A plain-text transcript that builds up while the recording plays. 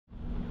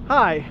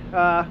Hi,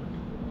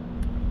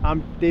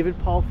 I'm David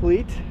Paul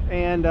Fleet,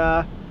 and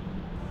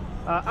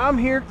I'm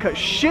here because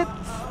shit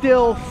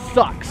still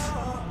sucks.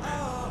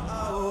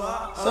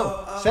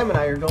 So, Sam and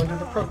I are going to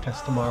the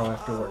protest tomorrow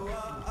after work.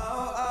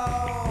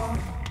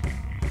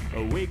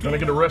 Gonna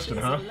get arrested,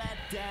 huh?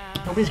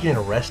 Nobody's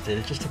getting arrested,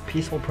 it's just a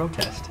peaceful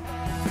protest.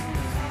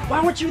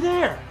 Why weren't you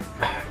there?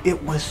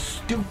 It was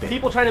stupid.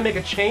 People trying to make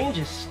a change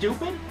is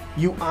stupid?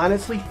 You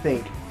honestly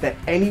think that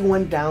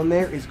anyone down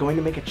there is going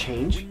to make a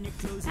change?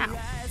 Now,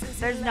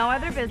 there's no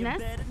other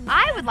business.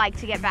 I would like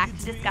to get back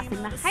to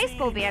discussing the high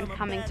school band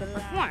coming to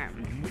perform.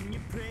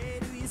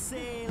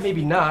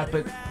 Maybe not,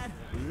 but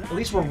at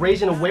least we're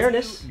raising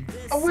awareness.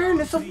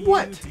 Awareness of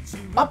what?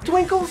 Up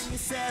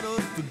Twinkles?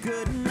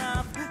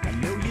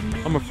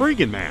 I'm a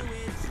freaking man.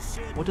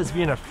 What does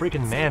being a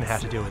freaking man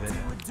have to do with it?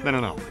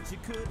 No.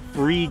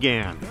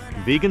 Freegan.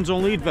 Vegans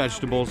only eat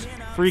vegetables.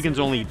 Freegans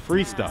only eat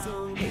free stuff.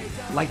 Hey,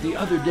 like the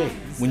other day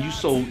when you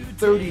sold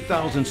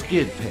 30,000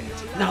 skid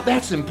pads. Now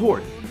that's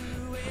important.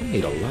 I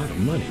made a lot of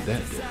money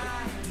that day.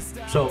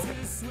 So,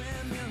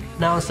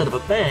 now instead of a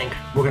bank,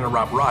 we're gonna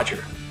rob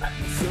Roger.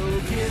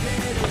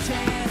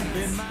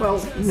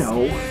 Well,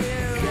 no.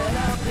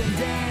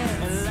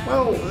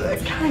 Well,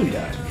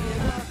 kinda.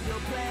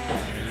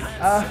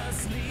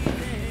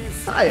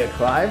 Hiya,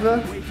 Clive.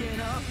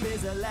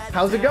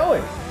 How's it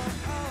going?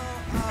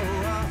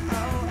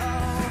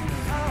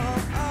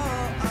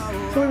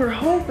 So we were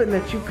hoping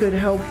that you could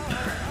help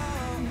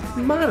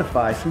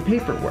modify some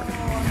paperwork.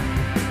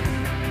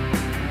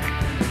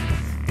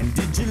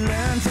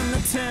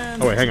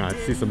 Oh wait, hang on. I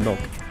see some milk.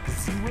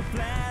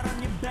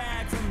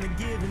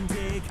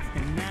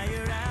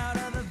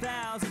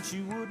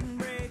 You wouldn't